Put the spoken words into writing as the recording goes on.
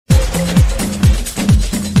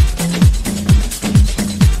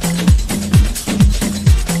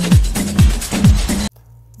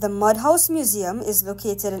The Mudhouse Museum is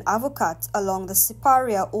located in Avocat along the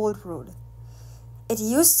Siparia Old Road. It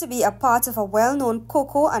used to be a part of a well-known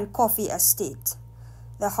cocoa and coffee estate.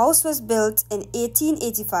 The house was built in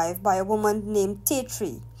 1885 by a woman named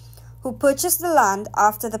Tatry, who purchased the land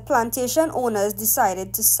after the plantation owners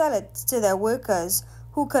decided to sell it to their workers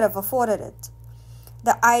who could have afforded it.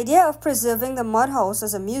 The idea of preserving the Mudhouse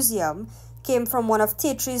as a museum came from one of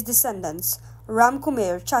Tatry's descendants,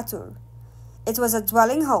 Ramkumar Chatur. It was a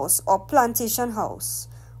dwelling house or plantation house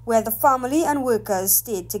where the family and workers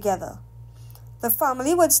stayed together. The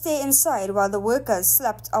family would stay inside while the workers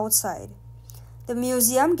slept outside. The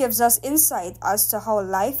museum gives us insight as to how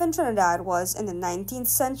life in Trinidad was in the 19th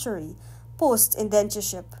century,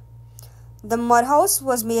 post-indentureship. The Mudhouse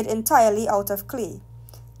was made entirely out of clay.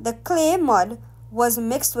 The clay mud was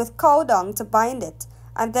mixed with cow dung to bind it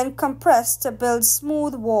and then compressed to build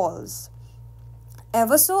smooth walls.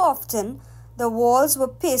 Ever so often, the walls were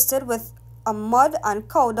pasted with a mud and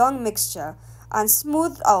cow dung mixture and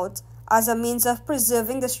smoothed out as a means of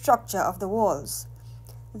preserving the structure of the walls.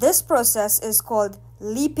 This process is called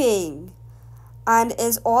leaping and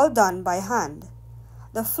is all done by hand.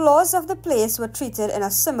 The floors of the place were treated in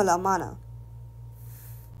a similar manner.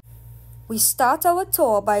 We start our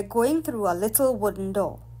tour by going through a little wooden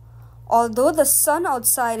door. Although the sun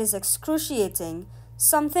outside is excruciating,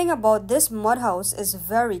 something about this mudhouse is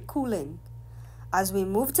very cooling. As we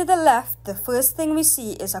move to the left, the first thing we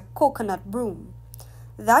see is a coconut broom.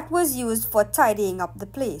 That was used for tidying up the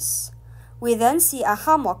place. We then see a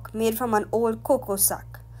hammock made from an old cocoa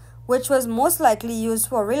sack, which was most likely used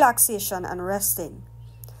for relaxation and resting.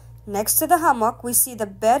 Next to the hammock, we see the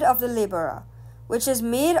bed of the laborer, which is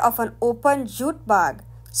made of an open jute bag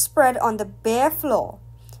spread on the bare floor.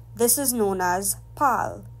 This is known as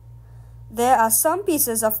pal. There are some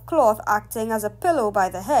pieces of cloth acting as a pillow by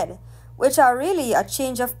the head, which are really a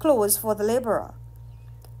change of clothes for the laborer.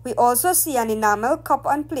 We also see an enamel cup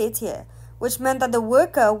and plate here, which meant that the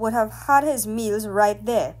worker would have had his meals right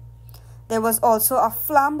there. There was also a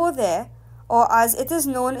flambeau there, or as it is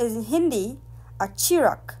known in Hindi, a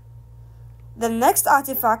chirak. The next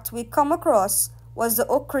artifact we come across was the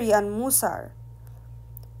okri and musar.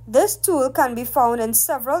 This tool can be found in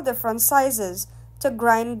several different sizes to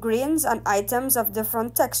grind grains and items of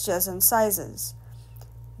different textures and sizes.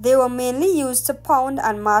 They were mainly used to pound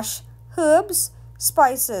and mash herbs,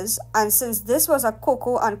 spices, and since this was a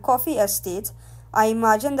cocoa and coffee estate, I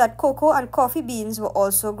imagine that cocoa and coffee beans were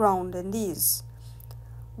also ground in these.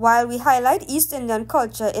 While we highlight East Indian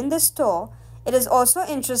culture in this tour, it is also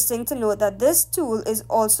interesting to note that this tool is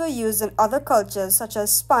also used in other cultures such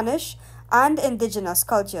as Spanish and indigenous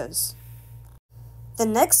cultures. The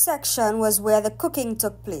next section was where the cooking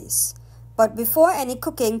took place, but before any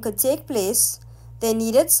cooking could take place, they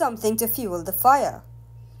needed something to fuel the fire.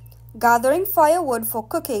 Gathering firewood for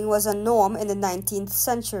cooking was a norm in the 19th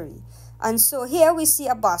century, and so here we see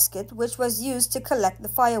a basket which was used to collect the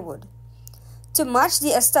firewood. To match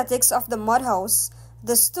the aesthetics of the mudhouse,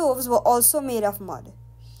 the stoves were also made of mud.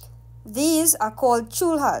 These are called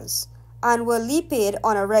chulhas and were leaped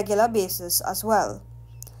on a regular basis as well.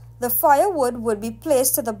 The firewood would be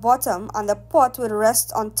placed to the bottom and the pot would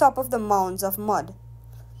rest on top of the mounds of mud.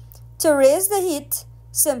 To raise the heat,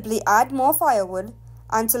 simply add more firewood,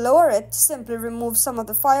 and to lower it, simply remove some of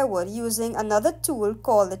the firewood using another tool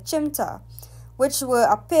called the chimta, which were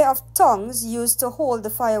a pair of tongs used to hold the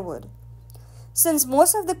firewood. Since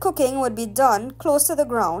most of the cooking would be done close to the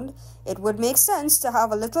ground, it would make sense to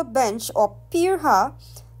have a little bench or pirha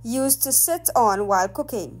used to sit on while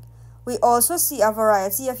cooking. We also see a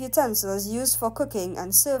variety of utensils used for cooking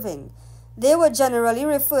and serving. They were generally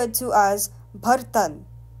referred to as bhartan.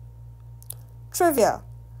 Trivia: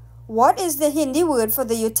 what is the Hindi word for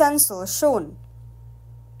the utensil shown?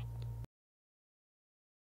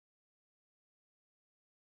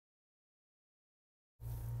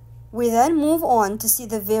 We then move on to see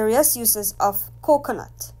the various uses of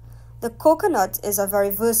coconut. The coconut is a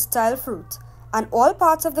very versatile fruit, and all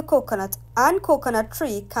parts of the coconut and coconut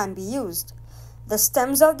tree can be used. The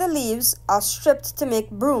stems of the leaves are stripped to make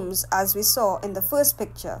brooms, as we saw in the first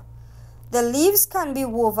picture. The leaves can be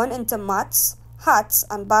woven into mats, hats,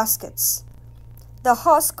 and baskets. The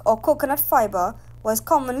husk or coconut fiber was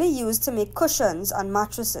commonly used to make cushions and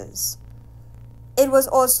mattresses. It was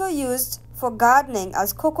also used for gardening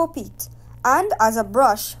as cocoa peat and as a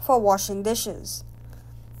brush for washing dishes.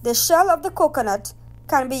 The shell of the coconut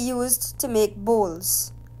can be used to make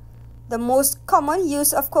bowls. The most common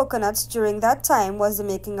use of coconuts during that time was the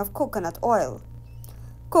making of coconut oil.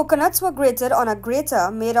 Coconuts were grated on a grater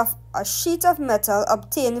made of a sheet of metal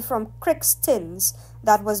obtained from Crick's tins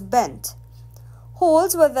that was bent.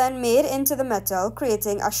 Holes were then made into the metal,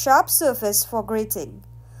 creating a sharp surface for grating.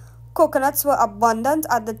 Coconuts were abundant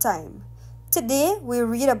at the time. Today, we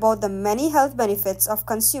read about the many health benefits of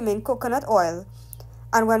consuming coconut oil,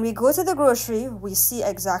 and when we go to the grocery, we see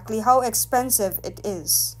exactly how expensive it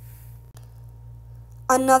is.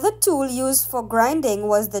 Another tool used for grinding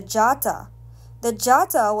was the jata. The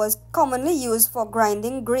jata was commonly used for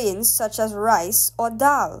grinding grains such as rice or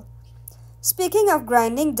dal. Speaking of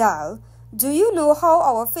grinding dal, do you know how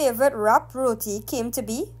our favorite wrapped roti came to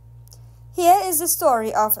be? Here is the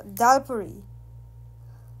story of dal puri.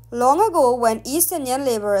 Long ago, when East Indian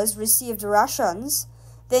laborers received rations,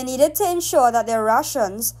 they needed to ensure that their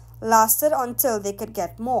rations lasted until they could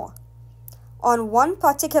get more. On one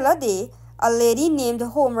particular day, a lady named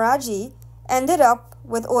Homraji ended up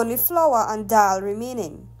with only flour and dal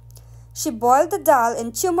remaining. She boiled the dal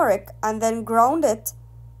in turmeric and then ground it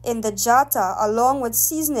in the jata along with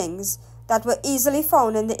seasonings that were easily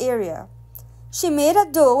found in the area. She made a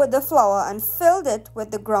dough with the flour and filled it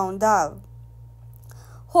with the ground dal.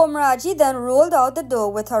 Homraji then rolled out the dough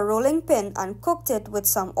with her rolling pin and cooked it with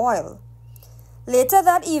some oil. Later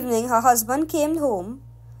that evening, her husband came home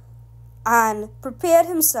and prepared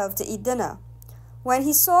himself to eat dinner. When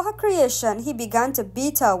he saw her creation, he began to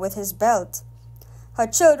beat her with his belt. Her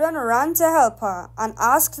children ran to help her and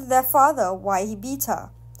asked their father why he beat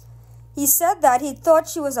her. He said that he thought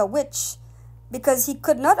she was a witch because he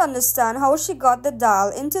could not understand how she got the dal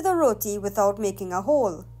into the roti without making a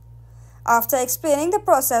hole. After explaining the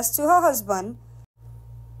process to her husband,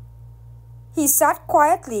 he sat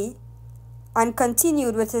quietly and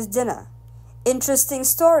continued with his dinner. Interesting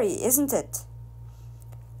story, isn't it?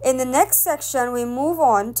 In the next section, we move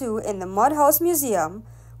on to, in the Mudhouse Museum,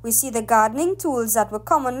 we see the gardening tools that were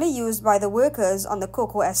commonly used by the workers on the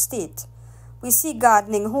cocoa estate. We see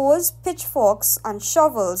gardening hoes, pitchforks, and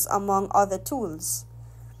shovels, among other tools.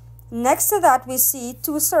 Next to that, we see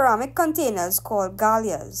two ceramic containers called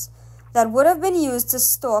gallias that would have been used to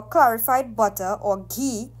store clarified butter or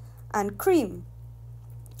ghee and cream.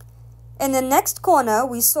 In the next corner,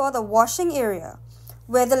 we saw the washing area,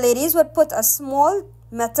 where the ladies would put a small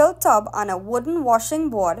metal tub and a wooden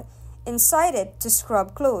washing board inside it to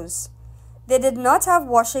scrub clothes. They did not have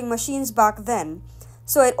washing machines back then,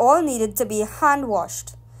 so it all needed to be hand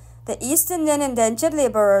washed. The East Indian indentured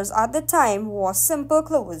laborers at the time wore simple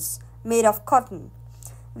clothes made of cotton.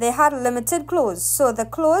 They had limited clothes, so the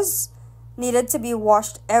clothes needed to be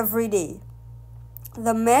washed every day.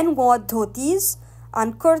 The men wore dhotis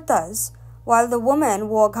and kurtas, while the women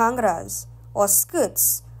wore ghangras or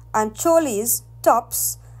skirts and cholis,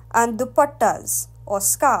 tops, and dupattas or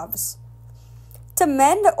scarves. To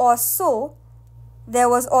mend or sew, there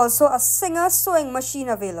was also a Singer sewing machine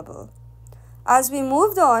available. As we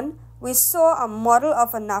moved on, we saw a model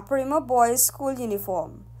of a Naparima boys' school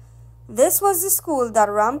uniform. This was the school that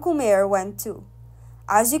Ram Kumar went to.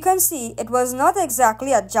 As you can see, it was not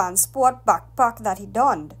exactly a Jansport backpack that he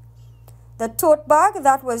donned. The tote bag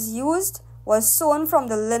that was used was sewn from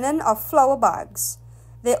the linen of flour bags.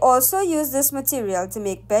 They also used this material to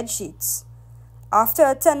make bed sheets. After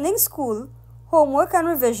attending school, homework and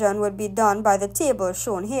revision would be done by the table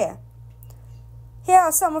shown here. Here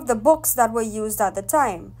are some of the books that were used at the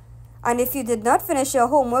time. And if you did not finish your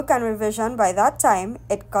homework and revision by that time,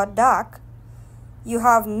 it got dark. You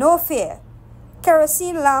have no fear.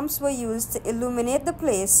 Kerosene lamps were used to illuminate the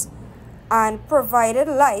place and provided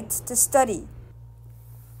light to study.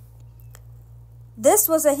 This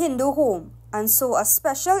was a Hindu home, and so a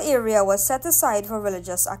special area was set aside for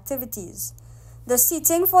religious activities. The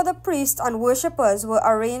seating for the priest and worshippers were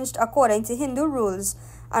arranged according to Hindu rules,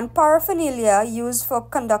 and paraphernalia used for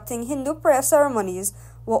conducting Hindu prayer ceremonies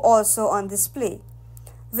were also on display.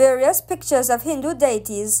 Various pictures of Hindu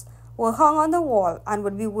deities were hung on the wall and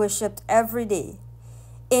would be worshipped every day.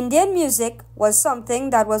 Indian music was something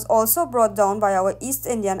that was also brought down by our East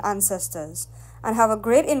Indian ancestors and have a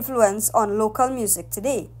great influence on local music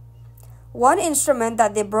today. One instrument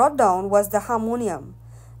that they brought down was the harmonium.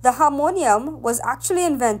 The harmonium was actually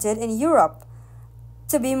invented in Europe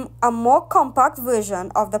to be a more compact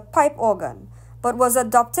version of the pipe organ, but was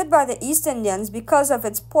adopted by the East Indians because of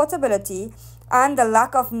its portability and the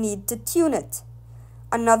lack of need to tune it.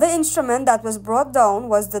 Another instrument that was brought down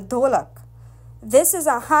was the dholak. This is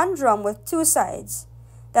a hand drum with two sides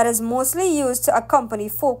that is mostly used to accompany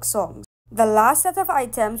folk songs. The last set of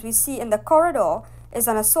items we see in the corridor is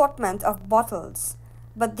an assortment of bottles,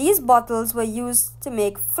 but these bottles were used to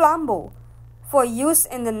make flambeau for use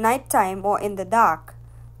in the night time or in the dark.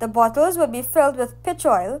 The bottles would be filled with pitch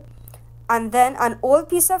oil, and then an old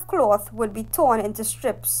piece of cloth would be torn into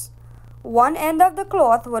strips. One end of the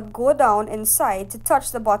cloth would go down inside to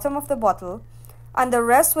touch the bottom of the bottle, and the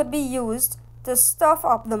rest would be used to stuff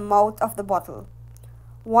up the mouth of the bottle.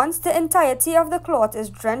 Once the entirety of the cloth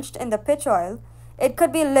is drenched in the pitch oil, it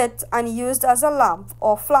could be lit and used as a lamp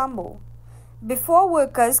or flambeau. Before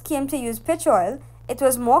workers came to use pitch oil, it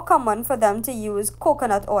was more common for them to use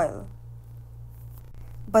coconut oil.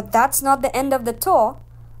 But that's not the end of the tour.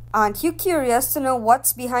 Aren't you curious to know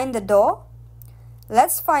what's behind the door?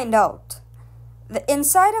 Let's find out. The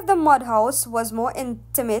inside of the Mudhouse was more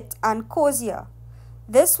intimate and cozier.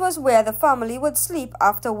 This was where the family would sleep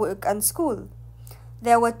after work and school.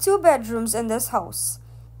 There were 2 bedrooms in this house,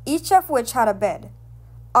 each of which had a bed.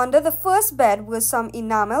 Under the first bed were some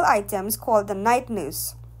enamel items called the night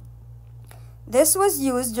nurse. This was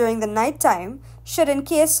used during the night time, should in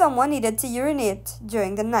case someone needed to urinate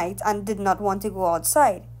during the night and did not want to go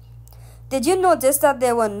outside. Did you notice that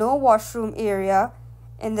there were no washroom area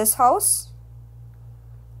in this house?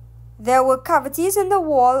 There were cavities in the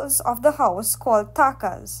walls of the house called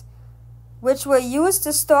takas, which were used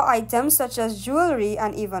to store items such as jewelry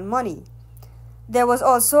and even money. There was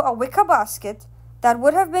also a wicker basket that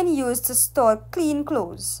would have been used to store clean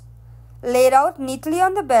clothes. Laid out neatly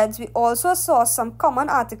on the beds, we also saw some common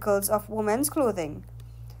articles of women's clothing.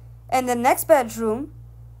 In the next bedroom,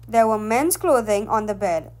 there were men's clothing on the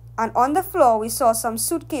bed, and on the floor we saw some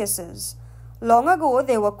suitcases. Long ago,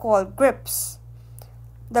 they were called grips.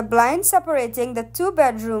 The blinds separating the 2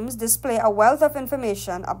 bedrooms display a wealth of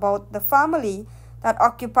information about the family that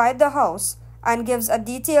occupied the house and gives a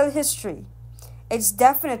detailed history. It's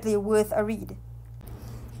definitely worth a read.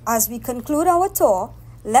 As we conclude our tour,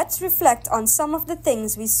 let's reflect on some of the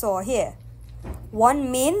things we saw here. One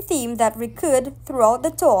main theme that recurred throughout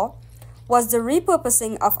the tour was the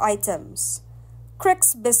repurposing of items.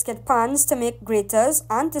 Crick's biscuit pans to make graters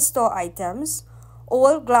and to store items,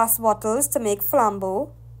 old glass bottles to make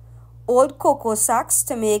flambeau, old cocoa sacks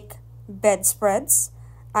to make bedspreads,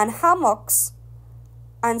 and hammocks,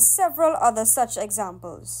 and several other such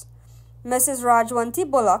examples. Mrs. Rajwanti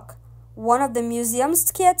Bullock, one of the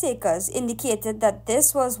museum's caretakers, indicated that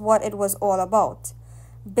this was what it was all about,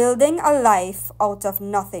 building a life out of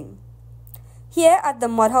nothing. Here at the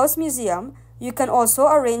Mudhouse Museum, you can also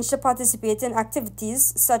arrange to participate in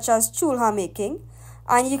activities such as chulha making,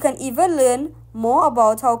 and you can even learn more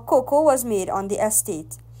about how cocoa was made on the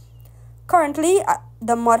estate. Currently,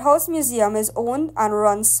 the Mudhouse Museum is owned and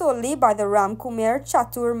run solely by the Ram Kumair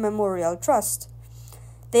Chatur Memorial Trust.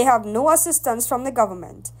 They have no assistance from the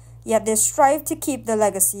government, yet they strive to keep the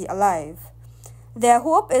legacy alive. Their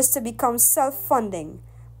hope is to become self-funding,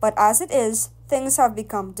 but as it is, things have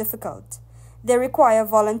become difficult. They require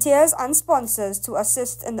volunteers and sponsors to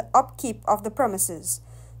assist in the upkeep of the premises,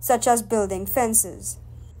 such as building fences.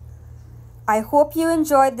 I hope you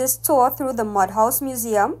enjoyed this tour through the Mudhouse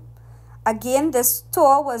Museum. Again, this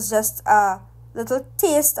tour was just a little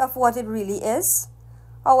taste of what it really is.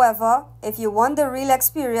 However, if you want the real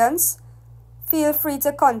experience, feel free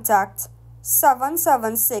to contact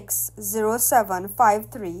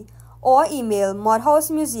 776-0753 or email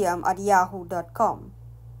mudhousemuseum@yahoo.com.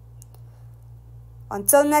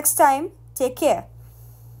 Until next time, take care.